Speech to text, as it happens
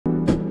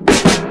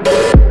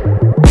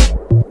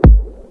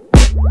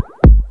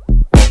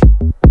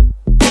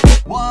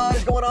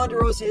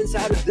DeRosa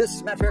Insider. This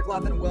is Matt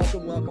Faircloth, and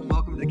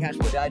welcome to the Cash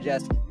Flow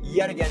Digest.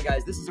 Yet again,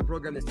 guys, this is a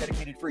program that's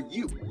dedicated for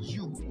you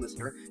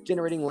listener,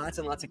 generating lots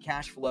and lots of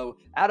cash flow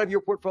out of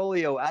your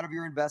portfolio, out of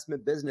your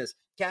investment business.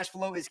 Cash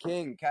flow is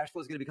king. Cash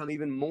flow is going to become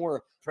even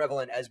more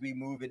prevalent as we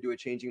move into a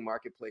changing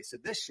marketplace. So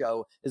this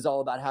show is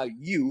all about how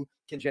you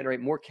can generate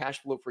more cash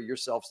flow for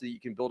yourself so that you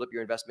can build up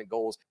your investment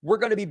goals. We're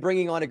going to be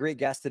bringing on a great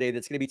guest today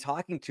that's going to be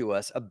talking to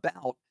us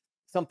about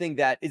something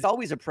that is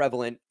always a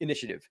prevalent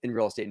initiative in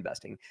real estate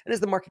investing. And as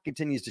the market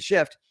continues to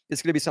shift,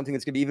 it's going to be something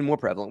that's going to be even more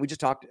prevalent. We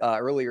just talked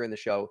earlier in the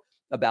show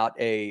about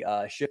a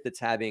shift that's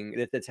happening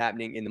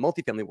in the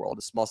multifamily world.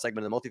 A small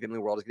segment of the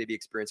multifamily world is going to be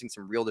experiencing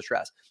some real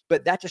distress.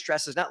 But that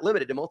distress is not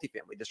limited to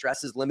multifamily.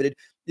 Distress is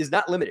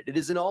not limited. It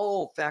is in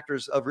all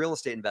factors of real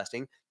estate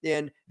investing.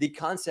 And the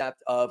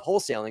concept of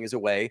wholesaling is a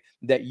way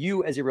that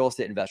you as a real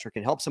estate investor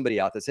can help somebody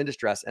out that's in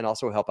distress and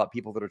also help out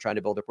people that are trying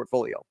to build their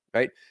portfolio,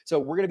 right? So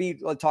we're going to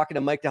be talking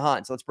to Mike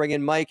DeHaan. So let's bring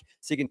in Mike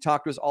so he can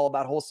talk to us all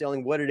about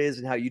wholesaling, what it is,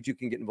 and how you two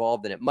can get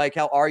involved in it. Mike,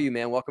 how are you,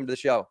 man? Welcome to the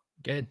show.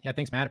 Good. Yeah,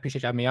 thanks, Matt.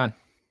 Appreciate you having me on.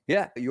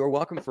 Yeah, you're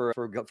welcome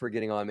for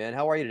getting on, man.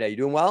 How are you today? You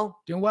doing well?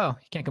 Doing well.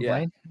 You can't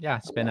complain. Yeah,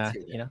 it's been a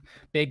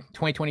big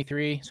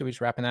 2023. So we're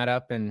just wrapping that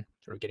up and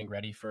sort of getting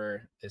ready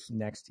for this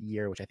next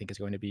year, which I think is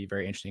going to be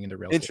very interesting in the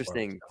real estate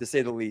world, to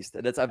say the least.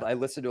 I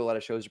listened to a lot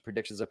of shows or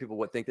predictions of people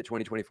what think that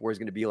 2024 is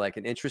going to be like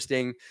an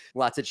interesting,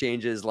 lots of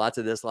changes, lots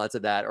of this, lots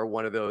of that, or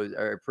one of those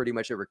are pretty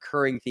much a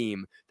recurring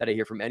theme that I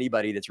hear from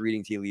anybody that's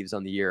reading tea leaves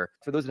on the year.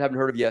 For those that haven't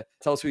heard of you,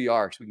 tell us who you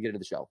are so we can get into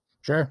the show.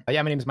 Sure.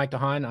 Yeah, my name is Mike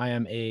DeHaan. I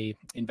am a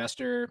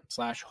investor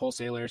 /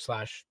 wholesaler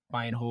 /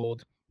 buy and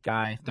hold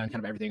guy. I've done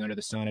kind of everything under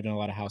the sun. I've done a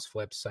lot of house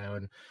flips. I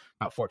own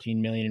about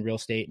 14 million in real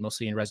estate,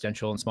 mostly in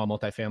residential and small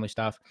multifamily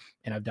stuff.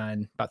 And I've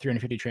done about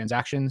 350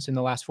 transactions in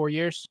the last 4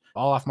 years,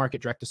 all off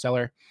market, direct to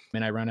seller.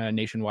 And I run a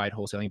nationwide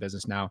wholesaling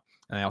business now.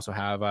 And I also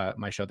have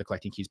my show, the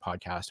Collecting Keys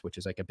podcast, which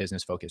is like a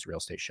business focused real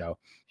estate show.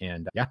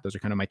 And yeah, those are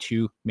kind of my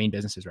two main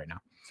businesses right now.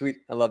 Sweet.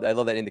 I love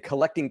that. In the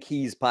Collecting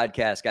Keys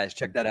podcast, guys,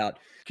 check that out.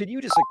 Could you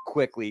just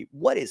quickly,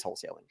 what is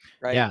wholesaling,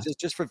 right? Yeah.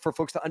 Just for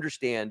folks to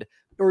understand,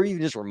 or even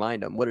just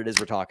remind them what it is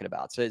we're talking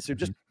about. So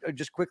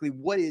just quickly,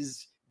 what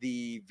is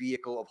the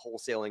vehicle of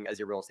wholesaling as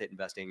a real estate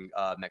investing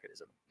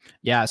mechanism?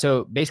 Yeah.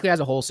 So basically as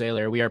a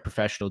wholesaler, we are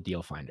professional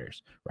deal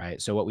finders,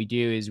 right? So what we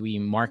do is we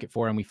market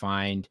for and we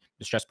find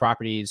distressed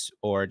properties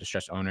or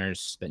distressed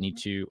owners that need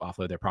to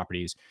offload their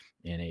properties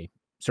in a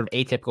sort of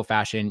atypical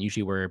fashion.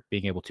 Usually we're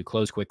being able to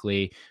close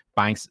quickly,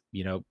 buying,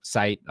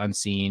 sight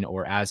unseen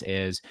or as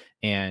is.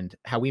 And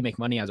how we make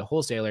money as a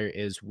wholesaler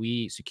is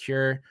we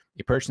secure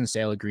a purchase and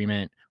sale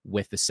agreement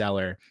with the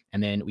seller,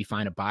 and then we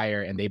find a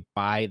buyer and they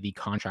buy the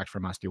contract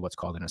from us through what's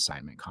called an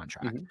assignment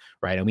contract,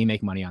 right? And we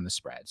make money on the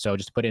spread. So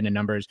just to put it in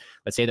numbers,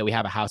 let's say that we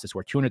have a house that's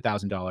worth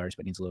 $200,000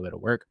 but needs a little bit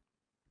of work.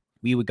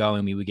 We would go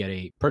and we would get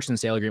a purchase and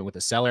sale agreement with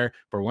the seller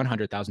for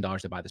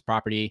 $100,000 to buy this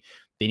property.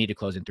 They need to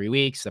close in 3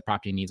 weeks. The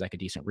property needs like a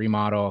decent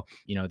remodel.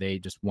 They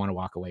just want to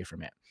walk away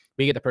from it.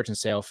 We get the purchase and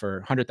sale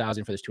for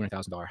 $100,000 for this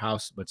 $200,000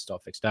 house, but it's still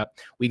fixed up.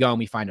 We go and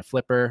we find a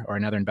flipper or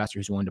another investor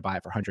who's willing to buy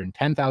it for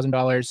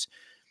 $110,000.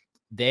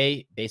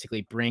 They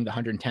basically bring the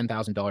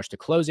 $110,000 to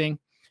closing.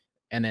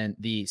 And then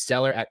the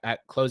seller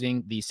at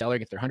closing, the seller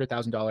gets their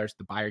 $100,000,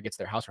 the buyer gets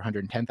their house for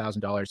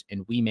 $110,000,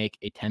 and we make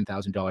a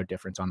 $10,000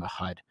 difference on the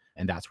HUD.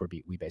 And that's where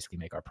we basically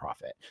make our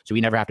profit. So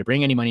we never have to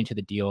bring any money to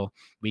the deal.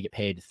 We get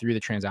paid through the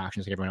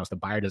transactions like everyone else. The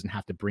buyer doesn't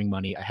have to bring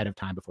money ahead of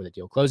time before the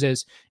deal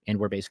closes. And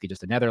we're basically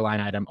just another line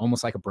item,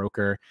 almost like a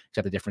broker,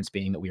 except the difference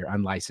being that we are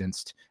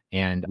unlicensed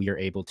and we are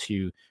able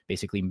to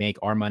basically make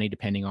our money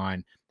depending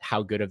on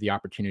how good of the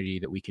opportunity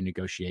that we can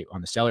negotiate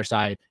on the seller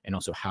side, and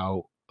also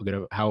how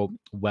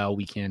well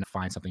we can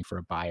find something for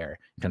a buyer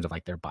in terms of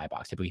like their buy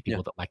box. Typically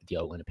people that like the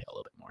deal are going to pay a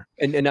little bit more.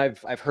 And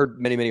I've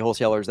heard many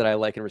wholesalers that I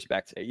like and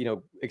respect,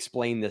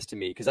 explain this to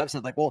me, because I've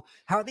said like, well,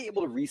 how are they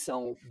able to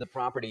resell the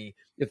property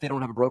if they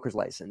don't have a broker's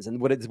license? And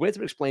what it's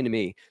been explained to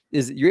me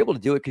is that you're able to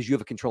do it because you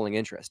have a controlling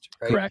interest,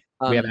 right? Correct.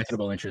 We have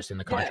equitable interest in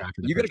the contract.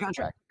 You get a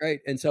contract,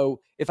 right? And so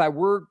if I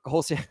were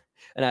wholesale,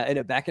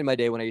 and back in my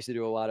day when I used to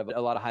do a lot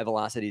of high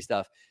velocity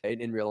stuff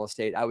in real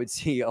estate, I would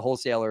see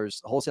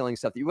wholesaling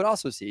stuff that you would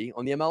also see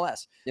on the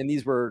MLS. And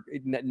these were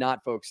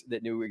not folks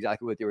that knew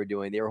exactly what they were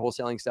doing. They were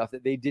wholesaling stuff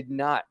that they did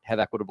not have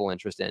equitable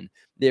interest in.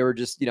 They were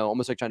just,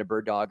 almost like trying to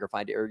bird dog or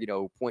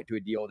point to a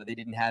deal that they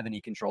didn't have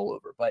any control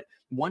over. But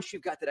once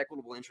you've got that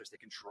equitable interest, the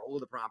control of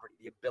the property,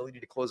 the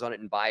ability to close on it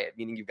and buy it,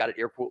 meaning you've got it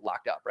air quote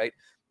locked up, right?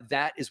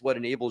 That is what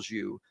enables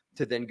you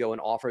to then go and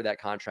offer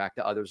that contract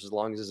to others as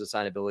long as there's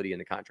assignability in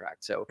the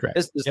contract. So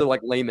this is the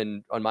like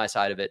layman on my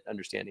side of it,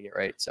 understanding it,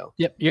 right? So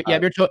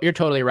you're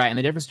totally right. And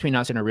the difference between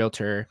us and a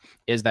realtor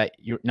is that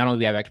you not only do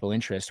we have equitable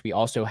interest, we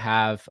also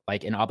have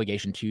like an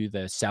obligation to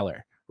the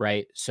seller,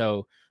 right?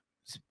 So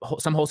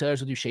some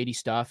wholesalers will do shady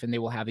stuff and they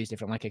will have these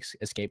different like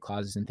escape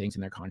clauses and things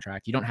in their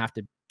contract. You don't have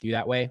to do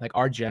that way. Like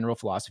our general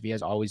philosophy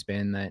has always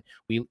been that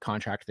we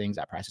contract things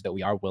at prices that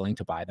we are willing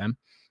to buy them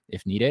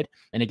if needed.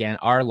 And again,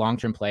 our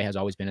long-term play has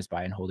always been as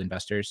buy and hold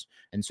investors.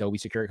 And so we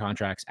secure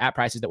contracts at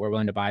prices that we're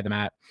willing to buy them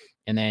at.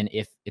 And then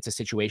if it's a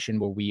situation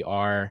where we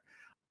are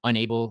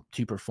unable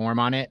to perform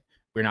on it,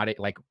 we're not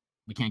like,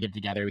 we can't get it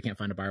together, we can't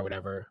find a buyer,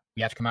 whatever.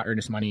 We have to come out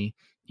earnest money.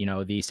 You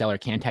know, the seller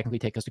can technically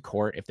take us to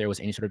court if there was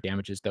any sort of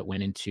damages that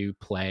went into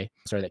play,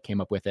 or that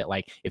came up with it.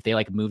 Like if they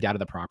like moved out of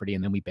the property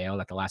and then we bailed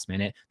at the last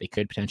minute, they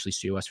could potentially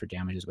sue us for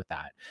damages with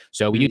that.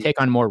 So we do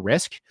take on more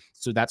risk.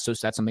 So that's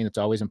something that's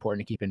always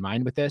important to keep in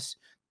mind with this.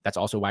 That's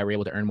also why we're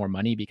able to earn more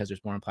money, because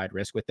there's more implied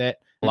risk with it.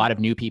 A lot of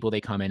new people, they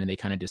come in and they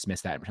kind of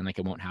dismiss that and pretend like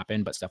it won't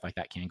happen, but stuff like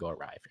that can go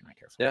awry if you're not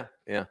careful. Yeah.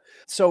 Yeah.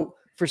 So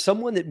for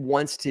someone that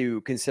wants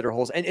to consider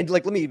wholesale, and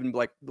like, let me even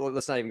like,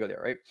 let's not even go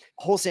there, right?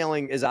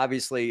 Wholesaling is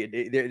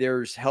obviously,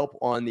 there's help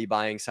on the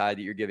buying side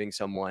that you're giving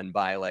someone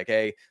by like,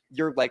 hey,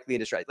 you're likely in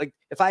distress. Like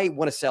if I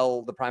want to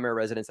sell the primary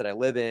residence that I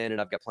live in and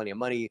I've got plenty of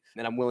money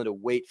and I'm willing to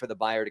wait for the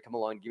buyer to come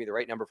along and give me the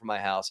right number for my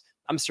house,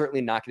 I'm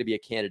certainly not going to be a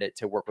candidate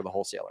to work with a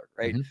wholesaler,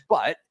 right?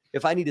 But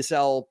if I need to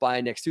sell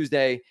by next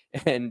Tuesday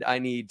and I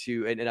need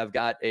to, and I've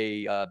got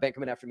a bank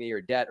coming after me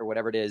or debt or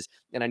whatever it is,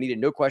 and I need a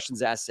no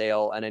questions asked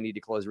sale and I need to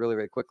close really,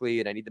 really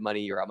quickly and I need the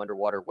money or I'm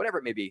underwater, whatever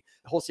it may be,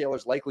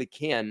 wholesalers likely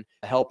can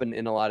help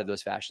in a lot of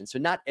those fashions. So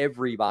not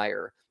every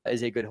buyer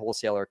is a good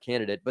wholesaler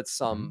candidate, but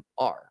some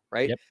are,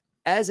 right? Yep.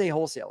 As a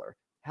wholesaler,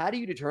 how do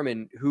you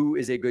determine who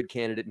is a good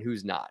candidate and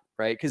who's not,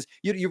 right? Because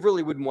you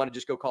really wouldn't want to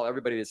just go call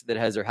everybody that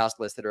has their house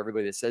listed or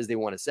everybody that says they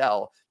want to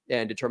sell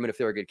and determine if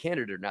they're a good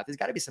candidate or not. There's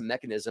got to be some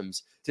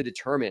mechanisms to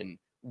determine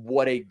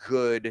what a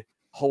good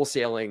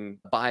wholesaling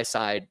buy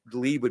side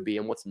lead would be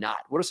and what's not.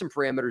 What are some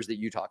parameters that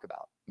you talk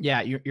about?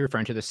 Yeah, you're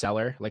referring to the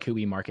seller, like who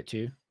we market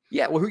to.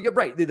 Yeah, well,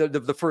 right.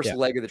 The first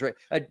leg of the trade.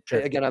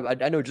 Again,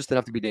 I know just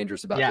enough to be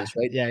dangerous about this,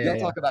 right? You'll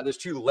talk about there's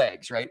two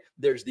legs, right?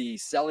 There's the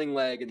selling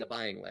leg and the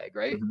buying leg,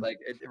 right? Like,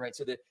 right.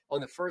 So on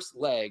the first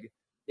leg,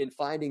 in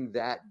finding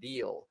that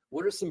deal,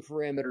 what are some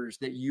parameters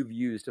that you've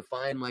used to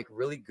find like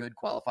really good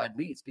qualified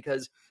leads?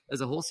 Because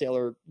as a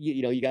wholesaler,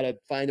 you got to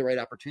find the right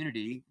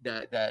opportunity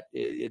that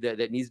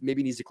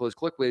needs to close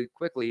quickly,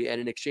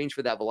 and in exchange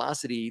for that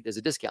velocity, there's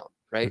a discount,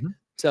 right?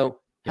 So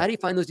how do you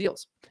find those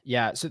deals?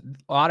 Yeah. So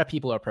a lot of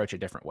people approach it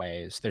different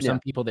ways. There's some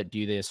people that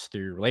do this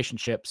through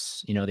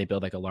relationships. They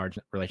build like a large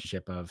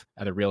relationship of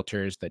other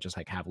realtors that just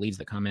like have leads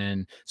that come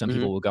in. Some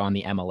people will go on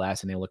the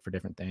MLS and they look for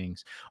different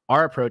things.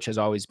 Our approach has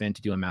always been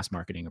to do a mass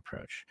marketing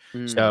approach.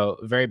 So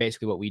very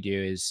basically what we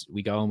do is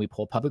we go and we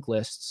pull public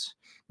lists,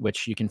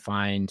 which you can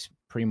find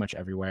pretty much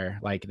everywhere.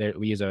 Like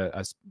we use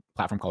a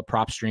platform called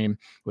PropStream,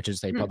 which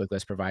is a public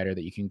list provider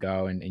that you can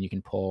go and you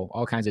can pull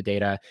all kinds of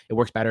data. It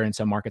works better in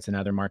some markets than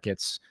other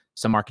markets.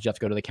 Some markets you have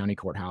to go to the county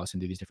courthouse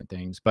and do these different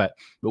things. But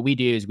what we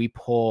do is we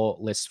pull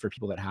lists for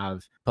people that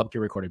have publicly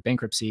recorded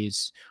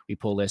bankruptcies. We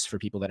pull lists for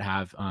people that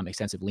have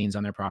extensive liens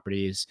on their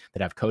properties,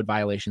 that have code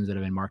violations that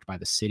have been marked by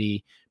the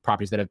city,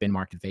 properties that have been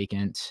marked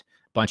vacant,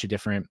 a bunch of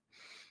different,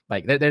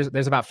 like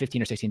there's about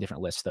 15 or 16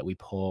 different lists that we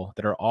pull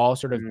that are all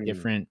sort of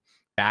different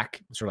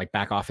back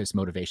office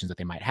motivations that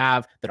they might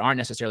have that aren't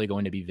necessarily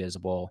going to be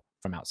visible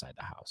from outside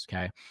the house.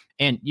 Okay.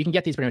 And you can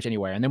get these pretty much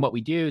anywhere. And then what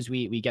we do is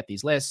we get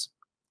these lists,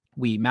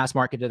 we mass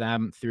market to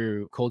them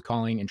through cold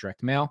calling and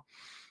direct mail.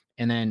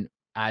 And then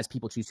as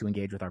people choose to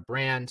engage with our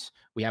brand,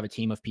 we have a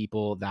team of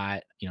people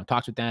that,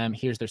 talks with them,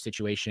 hears their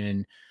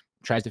situation,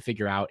 tries to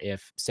figure out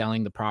if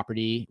selling the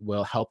property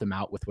will help them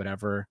out with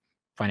whatever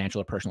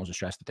financial or personal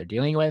distress that they're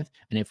dealing with.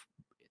 And if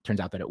turns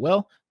out that it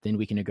will, then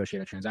we can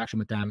negotiate a transaction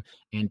with them.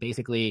 And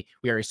basically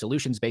we are a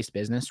solutions-based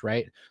business,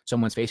 right?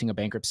 Someone's facing a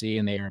bankruptcy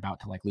and they are about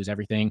to like lose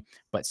everything,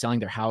 but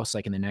selling their house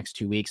like in the next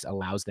 2 weeks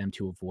allows them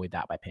to avoid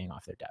that by paying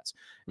off their debts.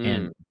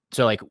 And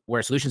so like we're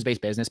a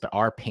solutions-based business, but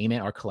our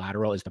payment, our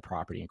collateral is the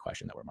property in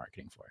question that we're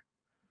marketing for.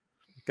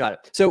 Got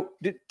it. So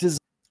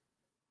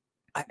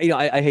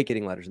I hate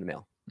getting letters in the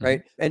mail.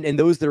 Right. And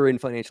those that are in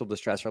financial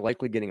distress are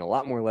likely getting a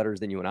lot more letters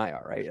than you and I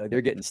are, right? Like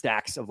they're getting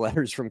stacks of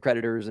letters from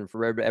creditors and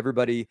for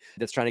everybody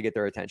that's trying to get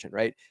their attention,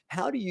 right?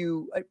 How do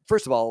you,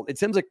 first of all, it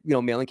seems like,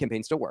 mailing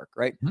campaigns still work,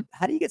 right?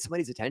 How do you get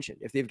somebody's attention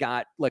if they've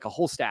got like a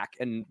whole stack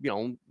and,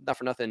 not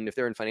for nothing, if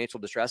they're in financial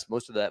distress,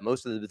 most of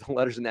the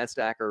letters in that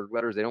stack are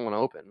letters they don't want to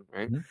open,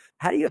 right?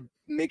 How do you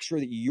make sure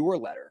that your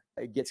letter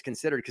gets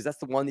considered? Because that's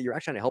the one that you're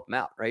actually trying to help them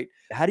out, right?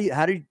 How do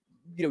you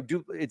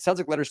it sounds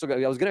like letters still go.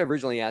 I was going to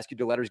originally ask you,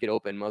 do letters get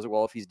open? I was like,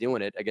 well, if he's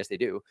doing it, I guess they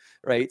do.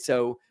 Right.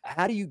 So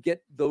how do you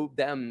get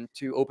them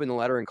to open the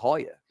letter and call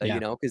you,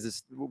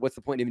 because what's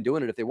the point of even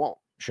doing it if they won't?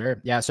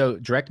 Sure. Yeah. So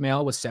direct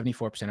mail was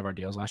 74% of our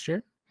deals last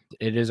year.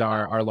 It is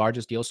our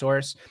largest deal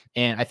source.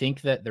 And I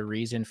think that the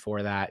reason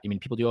for that,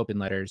 people do open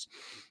letters,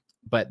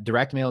 but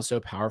direct mail is so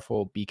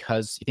powerful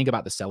because you think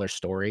about the seller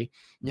story,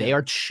 they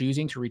are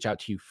choosing to reach out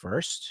to you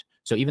first.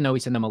 So even though we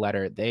send them a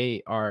letter,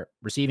 they are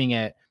receiving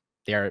it.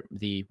 They are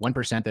the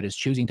 1% that is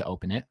choosing to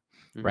open it,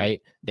 right?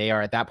 They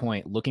are at that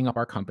point looking up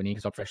our company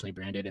because we're professionally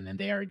branded, and then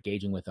they are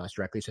engaging with us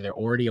directly. So they're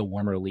already a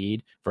warmer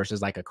lead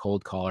versus like a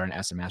cold call or an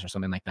SMS or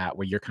something like that,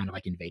 where you're kind of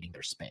like invading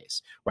their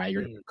space, right?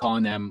 You're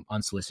calling them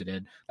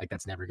unsolicited. Like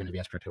that's never going to be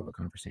as productive of a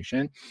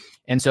conversation.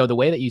 And so the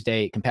way that you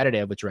stay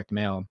competitive with direct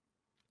mail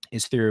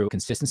is through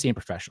consistency and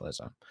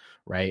professionalism,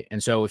 right?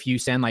 And so if you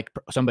send like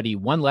somebody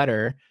one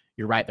letter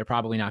you're right. They're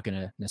probably not going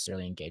to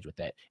necessarily engage with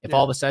it. If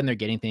all of a sudden they're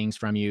getting things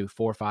from you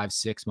 4, 5,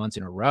 6 months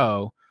in a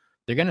row,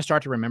 they're going to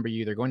start to remember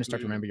you. They're going to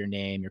start to remember your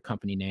name, your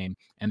company name,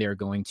 and they're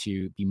going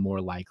to be more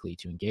likely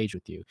to engage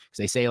with you. Because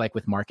they say, like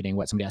with marketing,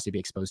 what somebody has to be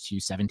exposed to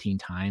you 17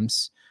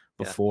 times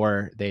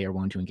before they are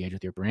willing to engage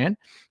with your brand.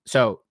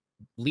 So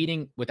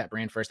leading with that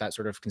brand first, that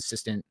sort of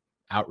consistent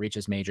outreach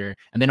is major.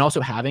 And then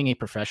also having a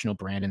professional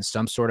brand and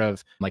some sort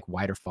of like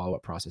wider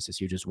follow-up process is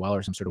huge as well,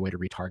 or some sort of way to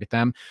retarget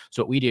them.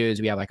 So what we do is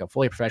we have like a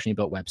fully professionally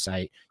built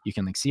website. You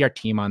can like see our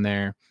team on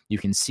there. You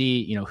can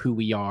see, you know, who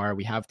we are.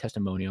 We have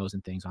testimonials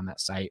and things on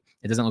that site.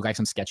 It doesn't look like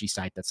some sketchy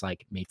site that's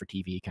like made for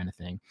TV kind of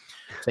thing.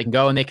 So they can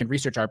go and they can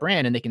research our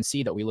brand and they can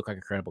see that we look like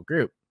a credible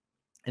group.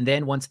 And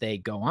then once they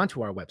go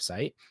onto our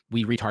website,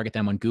 we retarget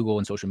them on Google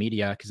and social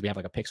media because we have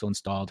like a pixel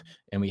installed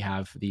and we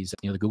have these,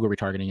 you know, the Google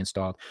retargeting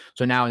installed.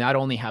 So now not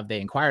only have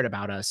they inquired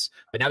about us,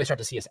 but now they start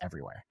to see us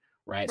everywhere,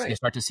 right? So they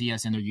start to see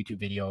us in their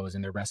YouTube videos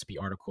and their recipe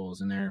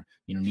articles and their,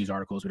 you know, news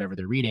articles, whatever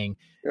they're reading.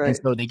 And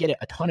so they get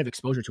a ton of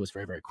exposure to us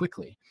very, very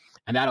quickly.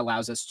 And that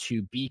allows us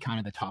to be kind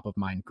of the top of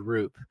mind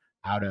group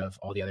out of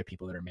all the other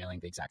people that are mailing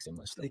the exact same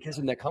list. It gives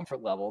them that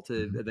comfort level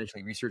to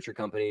eventually research your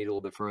company a little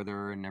bit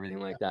further and everything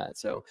like that.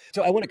 So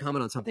I want to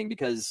comment on something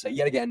because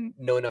yet again,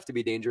 know enough to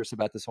be dangerous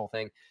about this whole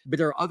thing, but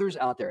there are others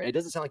out there and it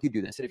doesn't sound like you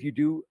do this. And if you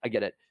do, I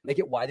get it. I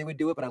get why they would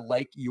do it, but I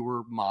like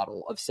your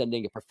model of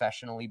sending a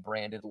professionally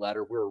branded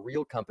letter. We're a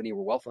real company.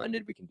 We're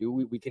well-funded. We can do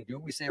what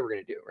we say we're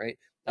going to do. Right.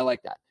 I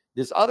like that.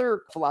 There's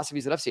other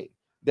philosophies that I've seen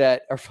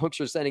that our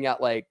folks are sending out,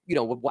 like, you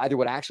know, either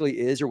what actually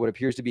is or what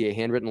appears to be a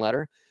handwritten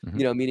letter,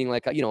 you know, meaning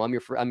like, you know, I'm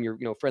your,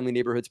 you know, friendly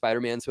neighborhood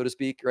Spider-Man, so to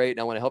speak. Right. And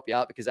I want to help you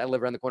out because I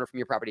live around the corner from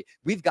your property.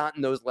 We've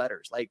gotten those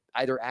letters, like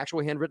either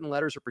actual handwritten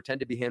letters or pretend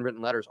to be handwritten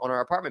letters on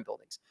our apartment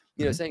buildings,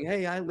 you know, saying,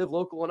 hey, I live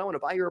local and I want to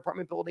buy your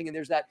apartment building. And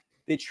there's that,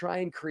 they try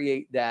and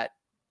create that,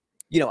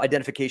 you know,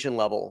 identification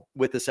level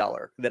with the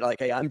seller that like,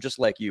 hey, I'm just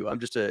like you. I'm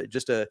just a,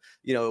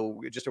 you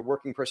know, just a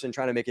working person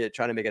trying to make it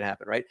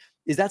happen. Right.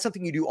 Is that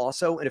something you do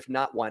also? And if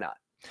not, why not?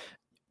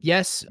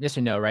 Yes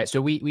and no, right?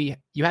 So you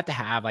have to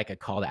have like a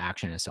call to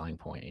action and a selling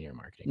point in your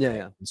marketing.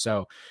 Yeah.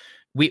 So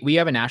we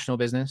have a national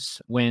business.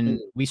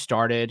 When we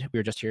started, we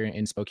were just here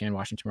in Spokane,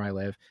 Washington, where I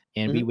live,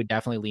 and we would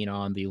definitely lean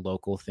on the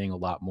local thing a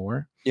lot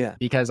more. Yeah.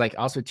 Because like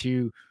also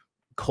too,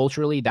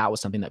 culturally, that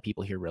was something that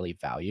people here really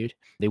valued.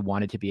 They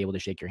wanted to be able to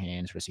shake your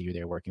hands, to see who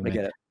they're working with.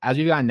 As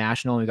we've gotten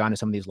national, we've gone to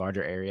some of these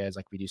larger areas.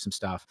 Like we do some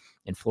stuff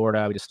in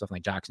Florida. We do stuff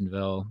like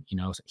Jacksonville, you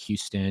know,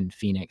 Houston,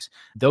 Phoenix.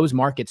 Those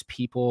markets,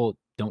 people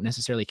don't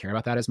necessarily care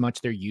about that as much.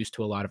 They're used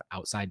to a lot of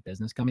outside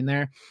business coming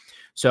there.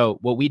 So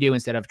what we do,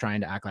 instead of trying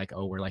to act like,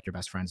 oh, we're like your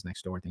best friends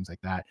next door, things like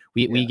that,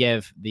 we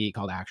give the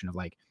call to action of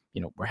like,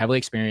 you know, we're heavily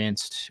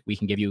experienced. We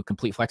can give you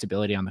complete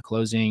flexibility on the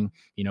closing.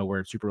 You know,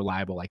 we're super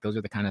reliable. Like those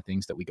are the kind of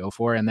things that we go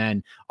for. And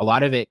then a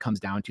lot of it comes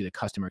down to the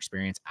customer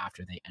experience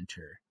after they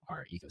enter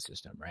our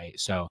ecosystem, right?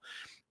 So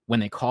when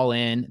they call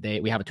in,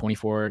 we have a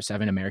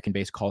 24/7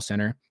 American-based call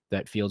center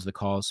that fields the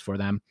calls for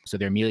them. So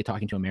they're immediately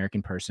talking to an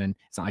American person.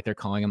 It's not like they're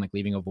calling and like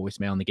leaving a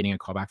voicemail and they're getting a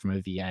call back from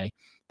a VA,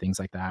 things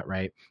like that,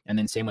 right? And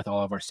then same with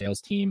all of our sales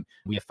team.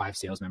 We have 5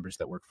 sales members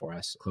that work for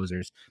us,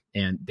 closers,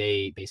 and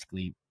they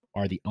basically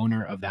are the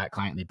owner of that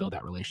client and they build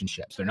that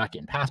relationship. So they're not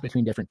getting passed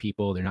between different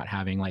people. They're not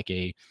having like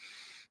a,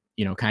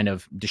 you know, kind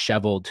of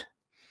disheveled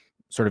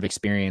sort of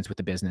experience with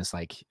the business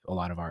like a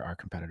lot of our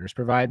competitors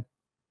provide.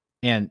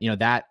 And, you know,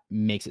 that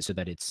makes it so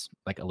that it's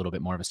like a little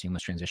bit more of a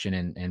seamless transition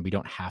and we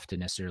don't have to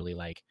necessarily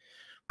like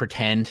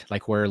pretend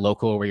like we're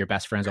local, we're your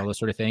best friends, all those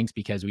sort of things,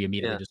 because we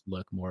immediately just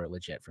look more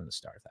legit from the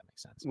start, if that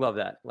makes sense. Love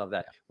that.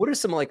 Yeah. What are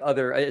some like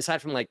other,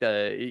 aside from like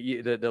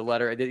the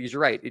letter, because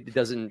you're right,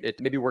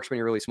 it maybe works when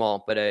you're really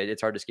small, but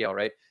it's hard to scale,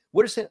 right?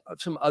 What are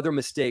some other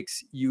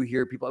mistakes you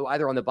hear people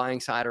either on the buying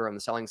side or on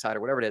the selling side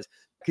or whatever it is?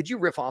 Could you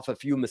riff off a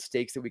few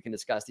mistakes that we can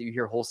discuss that you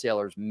hear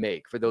wholesalers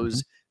make for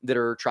those that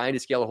are trying to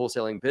scale a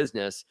wholesaling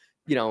business?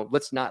 You know,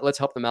 let's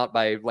help them out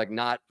by like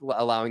not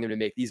allowing them to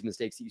make these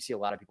mistakes that you see a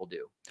lot of people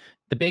do.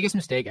 The biggest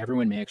mistake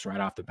everyone makes right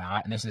off the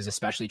bat, and this is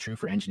especially true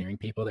for engineering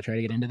people that try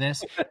to get into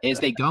this, is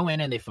they go in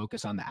and they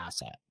focus on the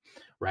asset,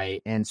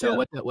 right? And so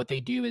what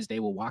they do is they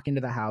will walk into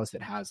the house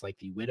that has like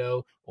the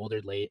widow, older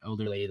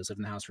lady that's lived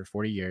in the house for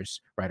 40 years,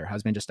 right? Her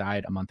husband just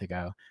died a month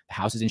ago. The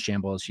house is in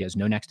shambles. She has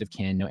no next of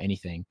kin, no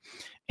anything.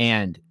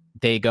 And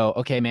they go,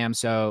 okay, ma'am,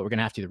 so we're going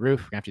to have to do the roof.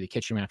 We're going to have to do the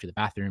kitchen. We're going to have to do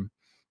the bathroom.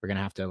 We're going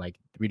to have to like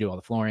redo all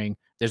the flooring.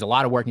 There's a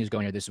lot of work needs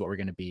going here. This is what we're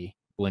going to be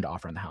willing to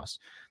offer in the house.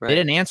 Right. They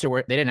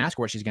didn't ask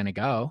where she's going to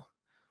go.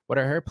 What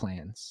are her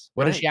plans?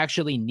 What does she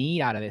actually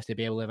need out of this to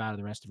be able to live out of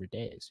the rest of her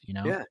days? You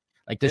know,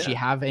 like, does she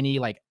have any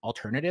like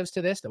alternatives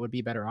to this that would be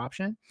a better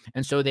option?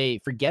 And so they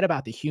forget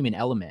about the human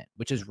element,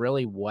 which is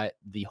really what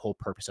the whole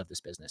purpose of this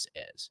business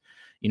is,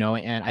 you know?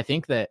 And I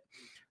think that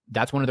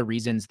that's one of the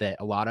reasons that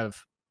a lot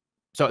of,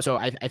 so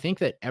I think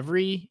that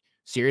every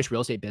serious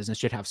real estate business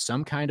should have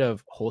some kind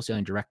of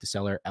wholesaling direct to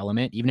seller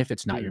element, even if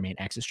it's not your main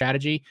exit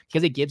strategy,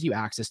 because it gives you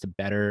access to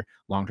better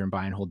long-term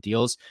buy and hold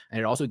deals. And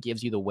it also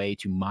gives you the way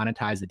to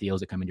monetize the deals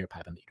that come into your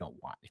pipeline that you don't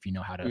want, if you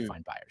know how to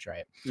find buyers,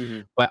 right?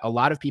 But a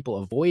lot of people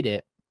avoid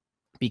it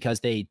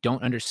because they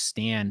don't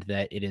understand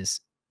that it is,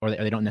 or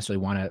they don't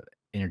necessarily want to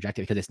interject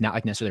it because it's not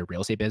like necessarily a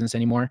real estate business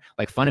anymore.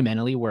 Like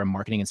fundamentally, we're a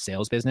marketing and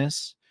sales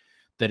business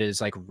that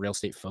is like real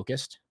estate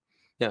focused.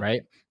 Yeah.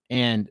 Right.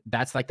 And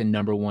that's like the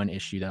number one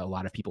issue that a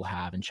lot of people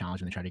have and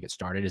challenge when they try to get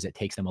started is it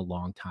takes them a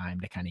long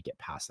time to kind of get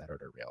past that or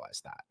to realize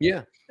that.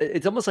 Yeah.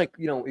 It's almost like,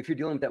 you know, if you're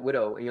dealing with that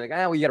widow and you're like,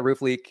 well, you got a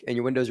roof leak and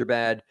your windows are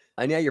bad.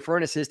 And yeah, your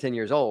furnace is 10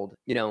 years old.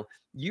 You know,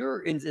 you're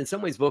in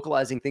some ways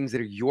vocalizing things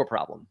that are your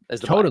problem as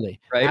the Totally.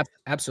 buyer, right?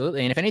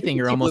 Absolutely. And if anything,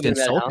 you're keep almost living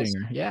in that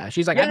insulting house. her. Yeah.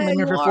 She's like, Yeah, I've been living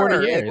you here for are. 40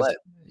 Like, years. what?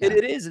 Yeah.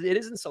 It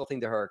is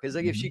insulting to her because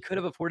like if she could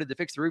have afforded to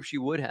fix the roof, she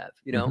would have,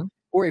 you know,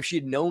 or if she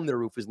had known the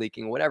roof was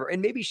leaking or whatever.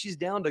 And maybe she's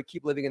down to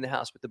keep living in the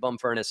house with the bum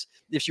furnace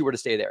if she were to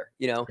stay there,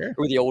 you know, Sure.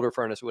 or the older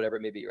furnace or whatever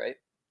it may be, right?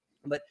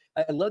 But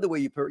I love the way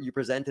you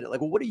presented it.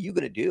 Like, well, what are you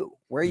going to do?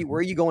 Where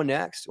are you going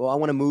next? Well, I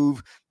want to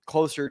move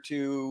closer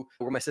to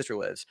where my sister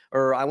lives,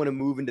 or I want to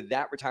move into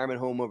that retirement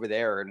home over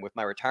there. And with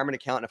my retirement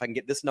account, and if I can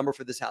get this number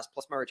for this house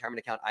plus my retirement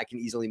account, I can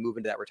easily move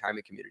into that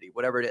retirement community,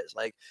 whatever it is.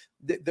 Like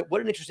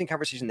what an interesting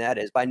conversation that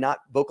is. By not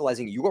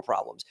vocalizing your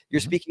problems, you're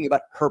speaking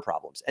about her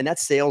problems. And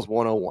that's sales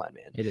 101,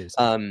 man. It is.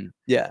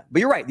 Yeah, but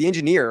you're right. The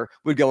engineer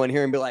would go in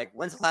here and be like,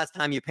 when's the last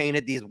time you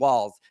painted these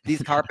walls?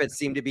 These carpets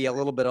seem to be a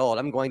little bit old.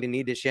 I'm going to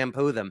need to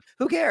shampoo them.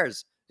 Who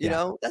cares? You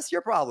know, that's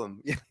your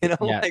problem. You know,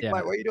 why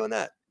are you doing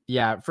that?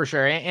 Yeah, for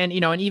sure. And,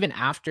 you know, and even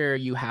after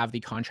you have the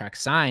contract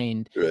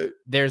signed,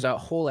 there's a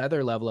whole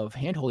other level of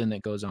handholding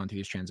that goes on through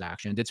these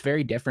transactions. It's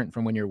very different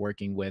from when you're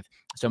working with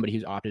somebody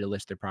who's opted to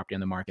list their property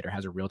on the market or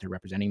has a realtor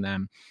representing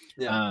them.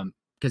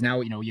 Because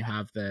now, you know, you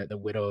have the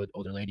widowed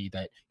older lady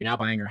that you're now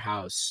buying her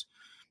house.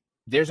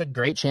 There's a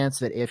great chance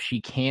that if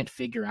she can't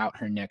figure out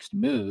her next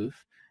move,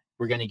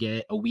 we're going to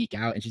get a week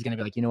out and she's going to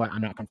be like, you know what,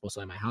 I'm not comfortable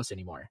selling my house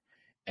anymore.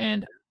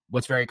 And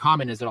what's very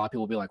common is that a lot of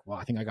people will be like, well,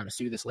 I think I got to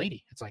sue this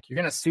lady. It's like, you're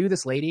going to sue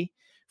this lady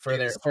for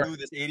this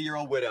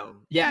 80-year-old widow.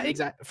 Yeah,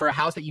 exactly. For a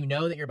house that you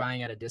know that you're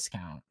buying at a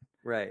discount.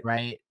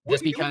 Right.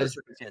 Just because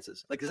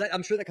circumstances, like, cause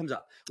I'm sure that comes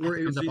up. Where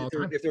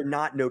if they're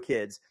not no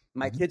kids,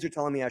 my kids are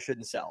telling me I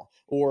shouldn't sell,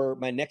 or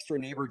my next door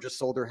neighbor just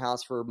sold their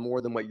house for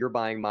more than what you're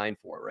buying mine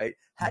for. Right.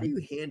 How do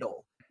you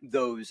handle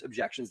those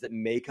objections that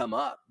may come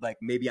up? Like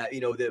maybe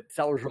the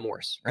seller's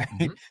remorse, right?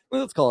 Well,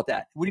 let's call it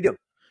that. What do you do?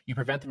 You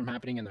prevent them from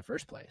happening in the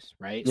first place,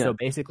 right? So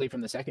basically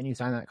from the second you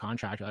sign that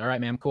contract, you're like, all right,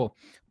 man, cool.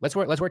 Let's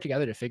work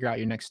together to figure out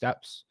your next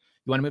steps.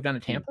 You want to move down to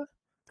Tampa?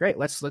 Great.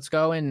 Let's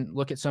go and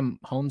look at some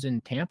homes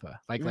in Tampa.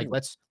 Like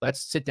let's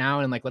sit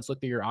down and let's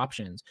look through your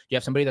options. Do you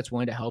have somebody that's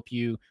willing to help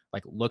you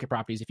look at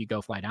properties if you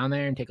go fly down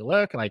there and take a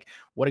look? Like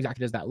what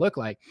exactly does that look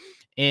like?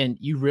 And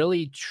you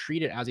really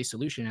treat it as a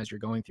solution as you're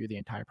going through the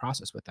entire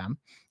process with them.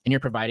 And you're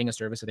providing a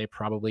service that they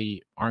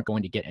probably aren't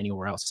going to get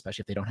anywhere else,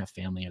 especially if they don't have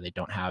family or they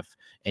don't have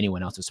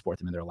anyone else to support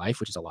them in their life,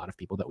 which is a lot of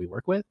people that we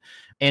work with.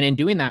 And in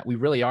doing that, we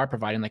really are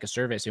providing a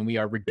service, and we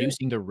are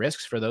reducing the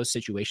risks for those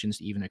situations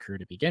to even occur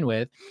to begin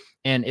with.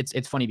 And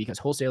it's funny because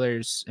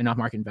wholesalers and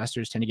off-market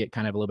investors tend to get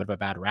kind of a little bit of a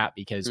bad rap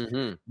because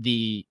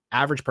the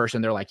average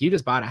person, they're like, you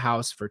just bought a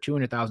house for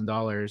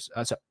 $200,000.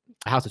 So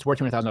a house that's worth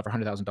 $200,000 for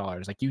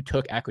 $100,000. Like you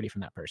took equity from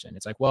that person.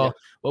 It's like, well,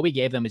 what we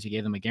gave them is we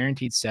gave them a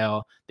guaranteed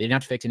sell. They didn't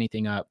have to fix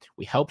anything up.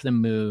 We helped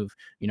them move.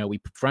 We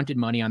fronted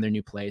money on their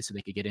new place so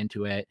they could get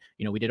into it.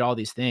 We did all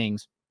these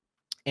things.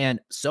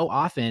 And so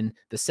often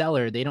the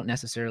seller, they don't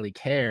necessarily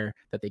care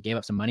that they gave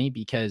up some money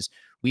because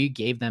we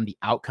gave them the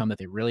outcome that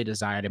they really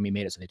desired, and we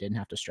made it so they didn't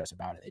have to stress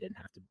about it. They didn't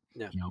have to,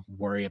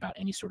 worry about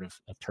any sort of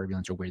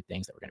turbulence or weird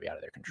things that were going to be out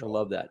of their control. I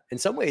love that. In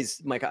some ways,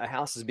 Mike, a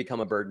house has become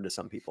a burden to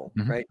some people,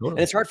 right? Totally.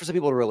 And it's hard for some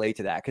people to relate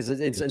to that because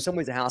it's in some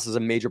ways a house is a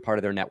major part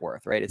of their net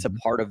worth, right? It's a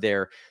part of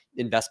their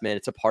investment.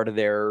 It's a part of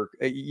their,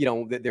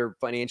 their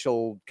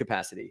financial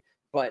capacity.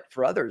 But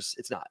for others,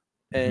 it's not.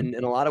 And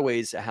in a lot of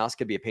ways, a house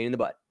could be a pain in the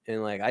butt.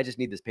 And I just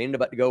need this pain in the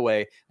butt to go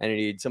away. And I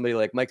need somebody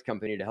like Mike's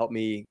company to help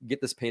me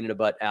get this pain in the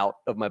butt out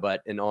of my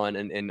butt and on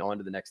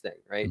to the next thing.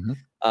 Right.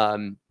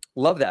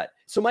 Love that.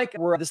 So Mike,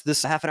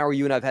 this half an hour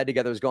you and I've had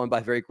together is going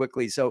by very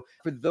quickly. So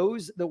for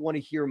those that want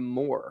to hear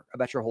more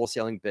about your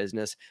wholesaling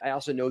business, I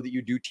also know that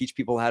you do teach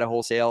people how to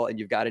wholesale and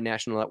you've got a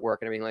national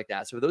network and everything like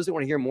that. So for those that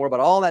want to hear more about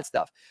all that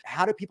stuff,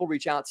 how do people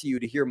reach out to you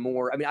to hear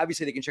more? I mean,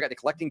 obviously they can check out the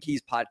Collecting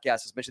Keys podcast.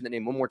 Let's mention the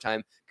name one more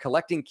time.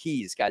 Collecting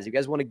Keys, guys. If you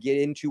guys want to get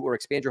into or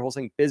expand your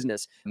wholesaling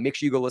business, make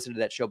sure you go listen to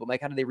that show. But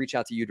Mike, how do they reach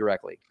out to you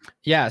directly?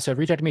 Yeah. So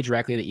reach out to me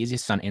directly. The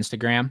easiest is on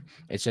Instagram.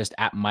 It's just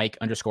at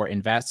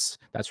Mike_invests.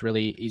 That's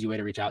really easy way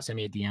to reach out. Send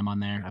me a DM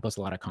on there. I post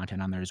a lot of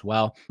content on there as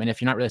well. And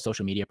if you're not really a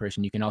social media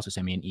person, you can also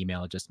send me an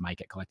email, just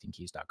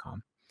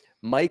mike@collectingkeys.com.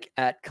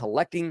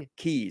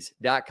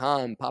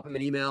 Mike@collectingkeys.com. Pop him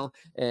an email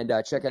and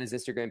check out his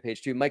Instagram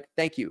page too. Mike,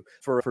 thank you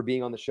for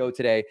being on the show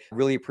today.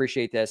 Really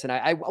appreciate this. And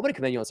I want to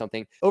commend you on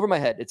something. Over my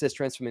head, it says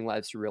Transforming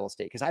Lives Through Real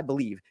Estate, because I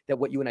believe that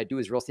what you and I do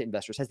as real estate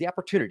investors has the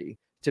opportunity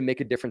to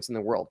make a difference in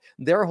the world.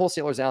 There are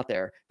wholesalers out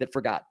there that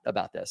forgot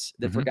about this,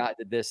 that forgot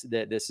that this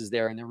is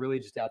there, and they're really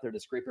just out there to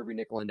scrape every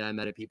nickel and dime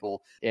out of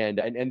people, and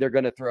they're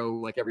going to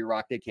throw every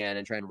rock they can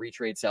and try and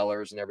retrade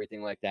sellers and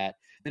everything like that.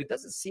 But it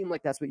doesn't seem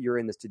like that's what you're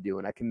in this to do,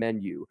 and I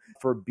commend you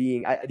for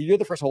being, you're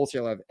the first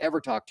wholesaler I've ever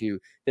talked to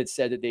that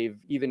said that they've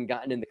even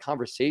gotten in the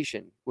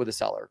conversation with a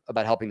seller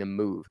about helping them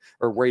move,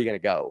 or where you're going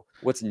to go,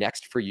 what's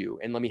next for you,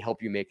 and let me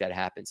help you make that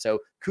happen. So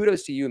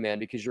kudos to you, man,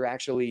 because you're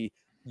actually,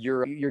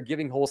 you're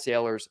giving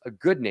wholesalers a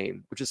good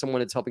name, which is someone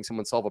that's helping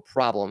someone solve a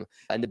problem.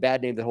 And the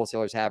bad name that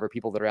wholesalers have are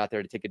people that are out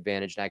there to take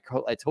advantage. And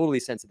I totally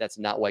sense that that's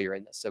not why you're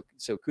in this.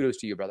 So kudos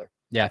to you, brother.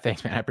 Yeah,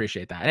 thanks, man. I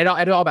appreciate that. And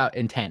it's all about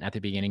intent at the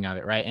beginning of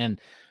it, right? And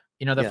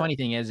the funny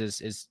thing is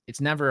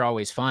it's never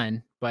always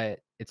fun, but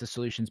it's a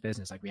solutions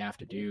business. Like, we have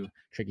to do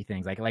tricky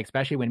things. Like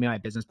especially when me and my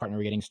business partner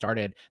were getting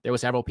started, there were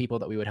several people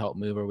that we would help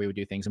move, or we would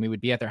do things, and we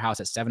would be at their house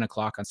at 7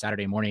 o'clock on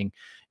Saturday morning,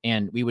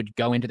 and we would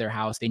go into their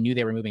house. They knew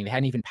they were moving. They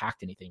hadn't even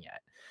packed anything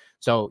yet.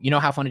 So you know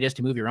how fun it is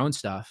to move your own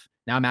stuff.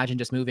 Now imagine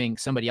just moving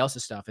somebody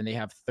else's stuff, and they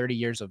have 30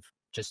 years of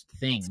just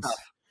things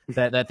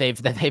that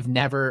they've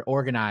never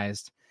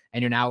organized.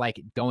 And you're now like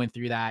going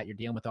through that, you're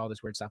dealing with all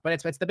this weird stuff, but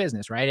it's the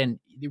business, right? And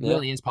it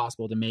really is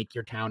possible to make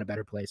your town a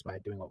better place by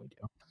doing what we do.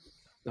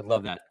 I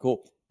love that.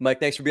 Cool. Mike,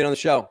 thanks for being on the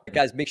show.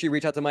 Guys, make sure you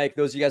reach out to Mike.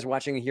 Those of you guys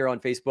watching here on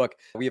Facebook,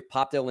 we have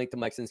popped a link to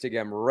Mike's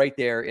Instagram right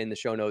there in the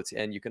show notes,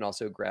 and you can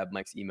also grab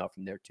Mike's email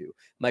from there too.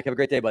 Mike, have a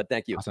great day, bud.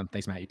 Thank you. Awesome.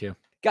 Thanks, Matt. You too.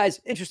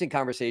 Guys, interesting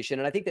conversation.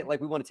 And I think that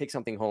we want to take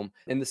something home.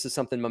 And this is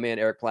something my man,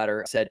 Eric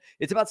Platter, said.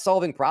 It's about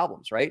solving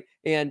problems, right?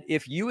 And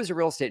if you as a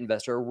real estate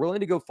investor are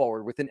willing to go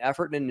forward with an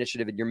effort and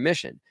initiative in your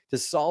mission to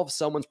solve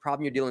someone's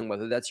problem you're dealing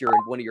with, whether that's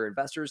one of your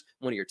investors,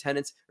 one of your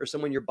tenants, or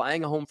someone you're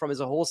buying a home from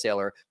as a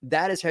wholesaler,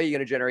 that is how you're going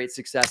to generate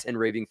success and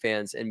raving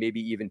fans, and maybe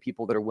even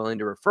people that are willing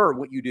to refer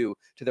what you do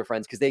to their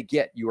friends because they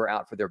get you are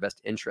out for their best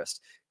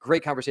interest.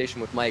 Great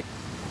conversation with Mike.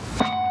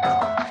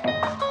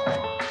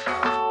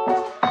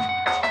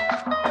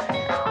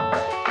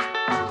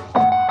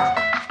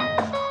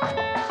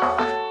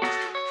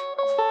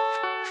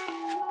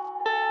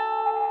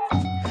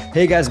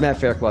 Hey guys, Matt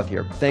Faircloth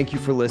here. Thank you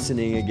for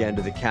listening again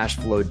to the Cash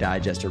Flow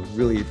Digest. I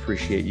really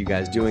appreciate you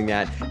guys doing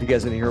that. If you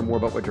guys want to hear more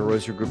about what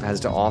DeRosa Group has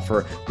to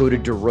offer, go to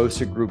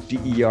DeRosaGroup,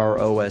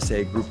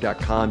 DEROSA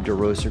Group.com,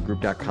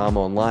 DeRosaGroup.com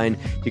online.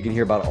 You can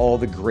hear about all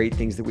the great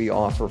things that we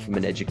offer from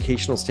an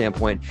educational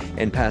standpoint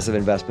and passive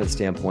investment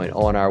standpoint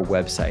on our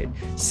website.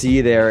 See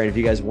you there. And if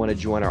you guys want to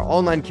join our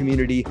online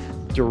community,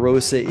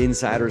 DeRosa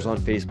Insiders on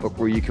Facebook,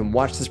 where you can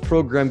watch this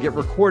program get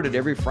recorded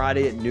every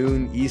Friday at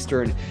noon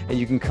Eastern, and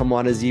you can come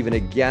on as even a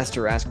guest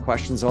or ask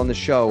questions on the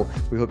show.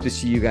 We hope to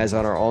see you guys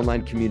on our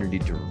online community,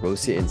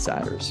 DeRosa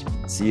Insiders.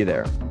 See you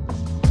there.